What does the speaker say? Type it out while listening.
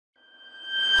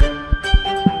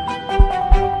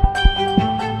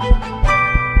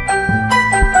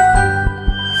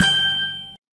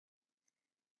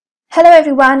Hello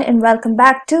everyone and welcome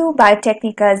back to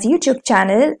Biotechnica's YouTube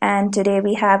channel, and today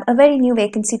we have a very new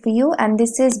vacancy for you, and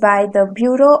this is by the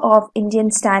Bureau of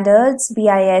Indian Standards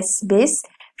BIS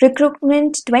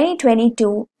Recruitment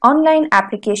 2022 online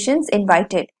applications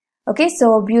invited. Okay,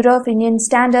 so Bureau of Indian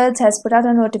Standards has put out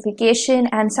a notification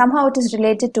and somehow it is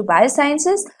related to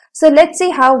biosciences. So let's see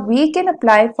how we can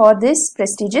apply for this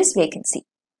prestigious vacancy.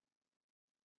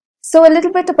 So a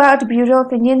little bit about Bureau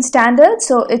of Indian Standards.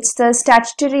 So it's the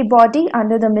statutory body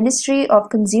under the Ministry of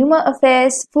Consumer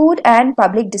Affairs, Food and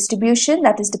Public Distribution,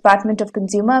 that is Department of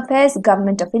Consumer Affairs,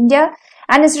 Government of India,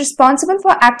 and is responsible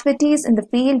for activities in the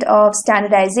field of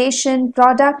standardization,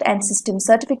 product and system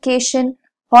certification,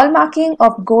 hallmarking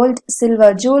of gold,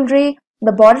 silver jewelry,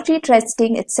 laboratory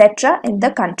testing, etc. in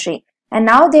the country. And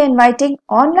now they are inviting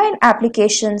online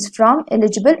applications from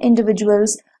eligible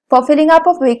individuals for filling up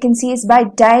of vacancies by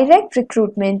direct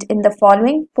recruitment in the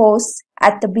following posts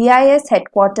at the BIS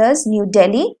headquarters, New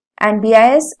Delhi, and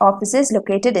BIS offices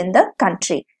located in the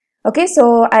country. Okay,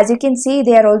 so as you can see,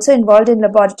 they are also involved in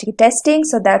laboratory testing.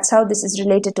 So that's how this is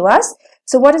related to us.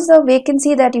 So what is the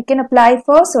vacancy that you can apply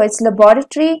for? So it's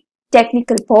laboratory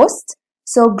technical posts.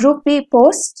 So Group B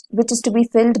post, which is to be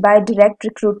filled by direct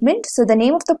recruitment. So the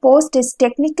name of the post is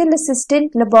Technical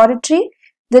Assistant Laboratory.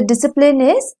 The discipline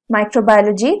is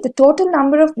Microbiology. The total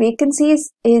number of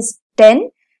vacancies is 10,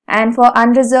 and for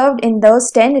unreserved in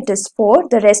those 10 it is 4.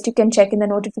 The rest you can check in the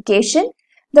notification.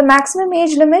 The maximum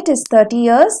age limit is 30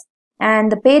 years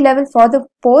and the pay level for the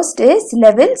post is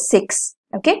level 6.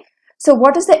 Okay. So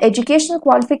what is the educational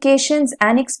qualifications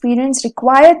and experience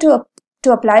required to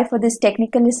apply for this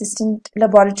technical assistant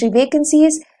laboratory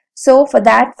vacancies? So for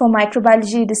that, for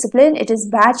microbiology discipline, it is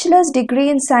bachelor's degree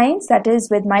in science, that is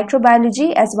with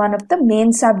microbiology as one of the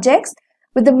main subjects,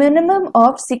 with a minimum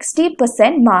of 60%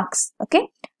 marks, okay,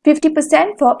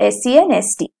 50% for SC and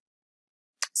ST.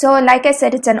 So like I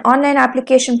said, it's an online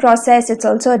application process. It's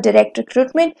also a direct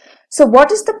recruitment. So what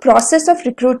is the process of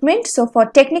recruitment? So for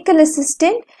technical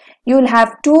assistant, you will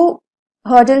have two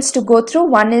hurdles to go through.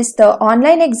 One is the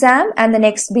online exam and the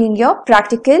next being your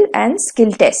practical and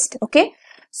skill test, okay.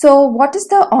 So what is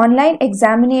the online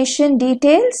examination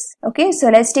details? Okay, so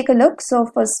let's take a look. So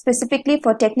specifically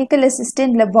for technical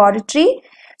assistant laboratory,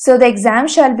 so the exam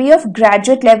shall be of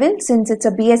graduate level. Since it's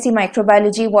a BSc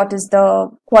microbiology, what is the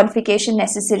qualification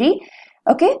necessary?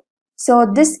 Okay, so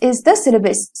this is the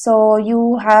syllabus. So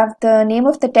you have the name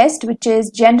of the test, which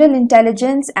is General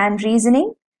Intelligence and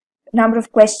Reasoning. Number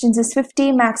of questions is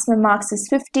 50, maximum marks is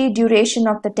 50, duration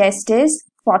of the test is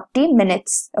 40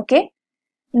 minutes. Okay.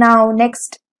 Now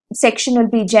next section will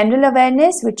be general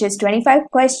awareness, which is 25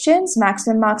 questions,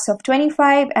 maximum marks of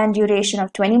 25 and duration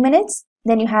of 20 minutes.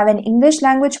 Then you have an English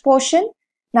language portion,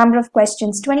 number of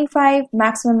questions 25,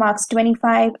 maximum marks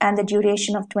 25 and the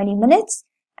duration of 20 minutes.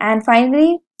 And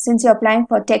finally, since you're applying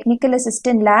for technical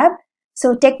assistant lab,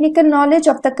 so technical knowledge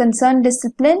of the concerned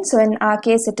discipline. So in our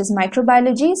case, it is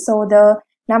microbiology. So the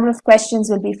number of questions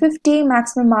will be 50,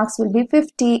 maximum marks will be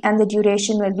 50 and the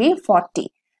duration will be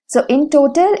 40. So in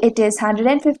total, it is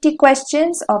 150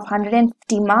 questions of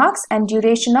 150 marks and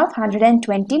duration of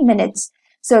 120 minutes.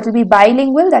 So it will be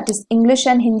bilingual, that is English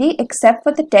and Hindi, except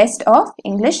for the test of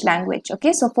English language.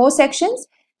 Okay, so 4 sections: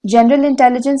 general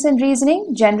intelligence and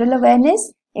reasoning, general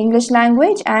awareness, English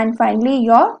language, and finally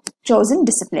your chosen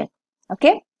discipline.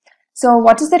 Okay, so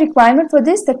what is the requirement for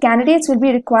this? The candidates will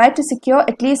be required to secure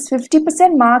at least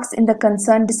 50% marks in the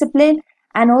concerned discipline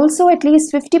and also at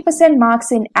least 50%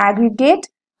 marks in aggregate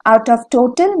out of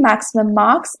total maximum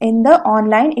marks in the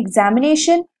online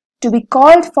examination to be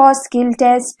called for skill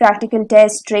test, practical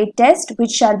test, trade test, which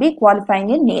shall be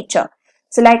qualifying in nature.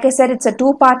 So like I said, it's a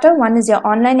two-parter. One is your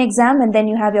online exam and then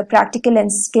you have your practical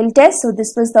and skill test. So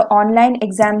this was the online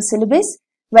exam syllabus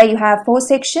where you have 4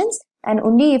 sections, and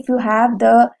only if you have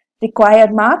the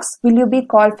required marks will you be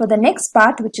called for the next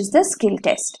part, which is the skill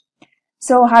test.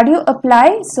 So how do you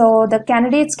apply? So the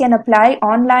candidates can apply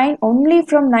online only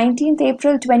from 19th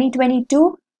April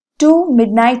 2022 to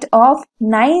midnight of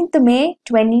 9th May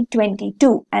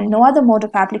 2022, and no other mode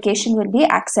of application will be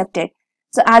accepted.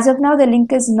 So as of now, the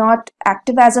link is not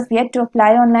active as of yet to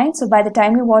apply online. So by the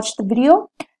time you watch the video,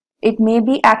 it may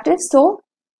be active. So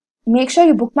make sure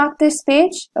you bookmark this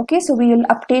page. Okay, so we will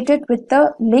update it with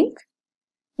the link.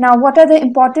 Now, what are the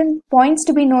important points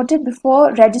to be noted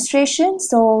before registration?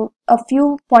 So a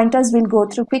few pointers we'll go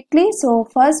through quickly. So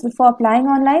first, before applying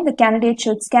online, the candidate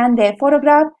should scan their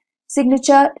photograph,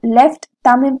 signature, left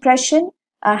thumb impression,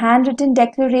 a handwritten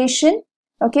declaration,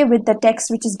 okay, with the text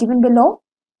which is given below.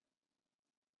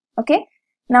 Okay.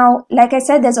 Now, like I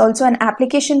said, there's also an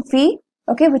application fee,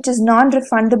 okay, which is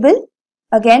non-refundable.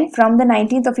 Again, from the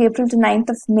 19th of April to 9th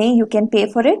of May, you can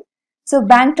pay for it. So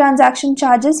bank transaction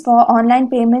charges for online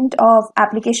payment of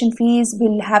application fees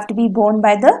will have to be borne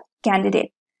by the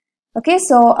candidate. Okay,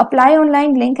 so apply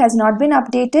online link has not been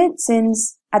updated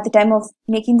since at the time of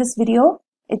making this video.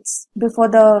 It's before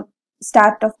the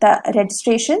start of the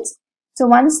registrations. So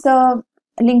once the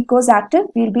link goes active,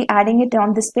 we'll be adding it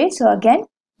on this page. So again,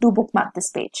 do bookmark this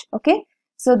page. Okay,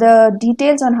 so the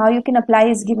details on how you can apply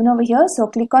is given over here. So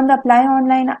click on the apply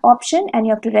online option and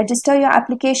you have to register your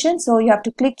application. So you have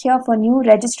to click here for new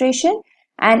registration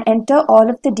and enter all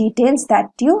of the details that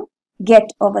you get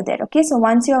over there. Okay, so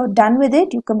once you're done with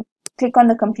it, you can click on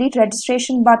the complete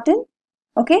registration button.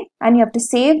 Okay, and you have to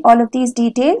save all of these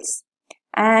details,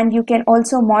 and you can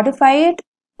also modify it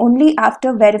only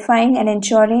after verifying and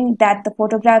ensuring that the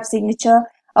photograph, signature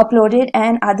uploaded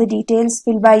and other details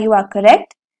filled by you are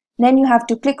correct. Then you have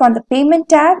to click on the payment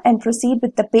tab and proceed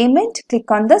with the payment.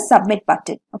 Click on the submit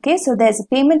button. Okay, so there's a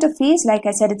payment of fees. Like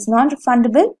I said, it's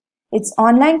non-refundable. It's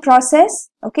online process.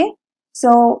 Okay,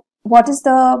 so what is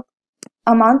the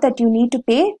amount that you need to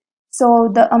pay? So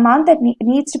the amount that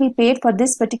needs to be paid for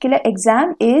this particular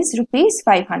exam is rupees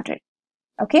 500.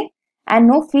 Okay, and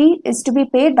no fee is to be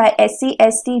paid by SC,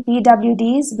 ST,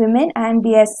 PWDs, women and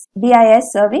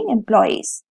BIS serving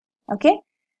employees. Okay,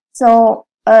 so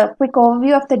a quick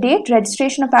overview of the date.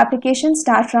 Registration of applications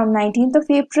start from 19th of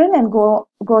April and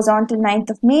goes on till 9th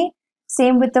of May.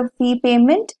 Same with the fee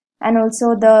payment. And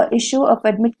also the issue of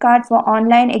admit card for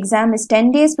online exam is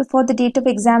 10 days before the date of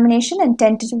examination, and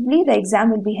tentatively the exam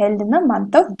will be held in the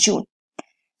month of June.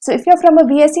 So if you're from a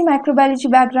BSc Microbiology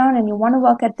background and you want to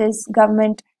work at this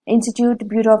Government Institute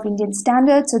Bureau of Indian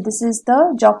Standards, so this is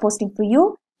the job posting for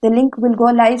you. The link will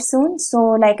go live soon. So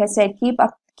like I said,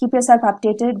 keep yourself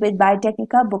updated with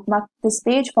Biotechnica. Bookmark this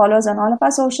page. Follow us on all of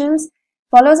our socials.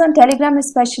 Follow us on Telegram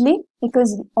especially,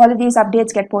 because all of these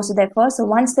updates get posted there first. So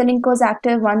once the link goes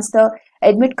active, once the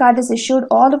admit card is issued,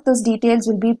 all of those details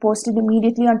will be posted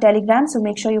immediately on Telegram. So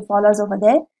make sure you follow us over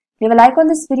there. Leave a like on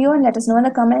this video and let us know in the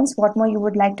comments what more you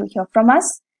would like to hear from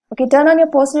us. Okay, turn on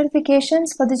your post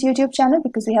notifications for this YouTube channel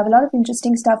because we have a lot of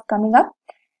interesting stuff coming up.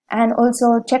 And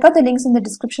also check out the links in the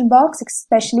description box,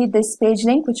 especially this page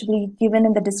link, which will be given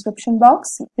in the description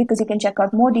box, because you can check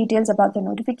out more details about the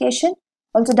notification.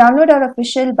 Also download our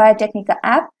official Biotechnica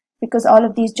app, because all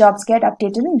of these jobs get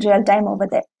updated in real time over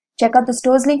there. Check out the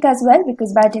stores link as well,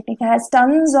 because Biotechnica has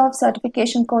tons of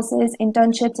certification courses,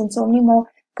 internships and so many more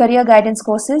career guidance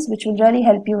courses which will really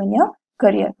help you in your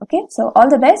career. Okay, so all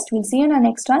the best. We'll see you in our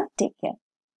next one. Take care.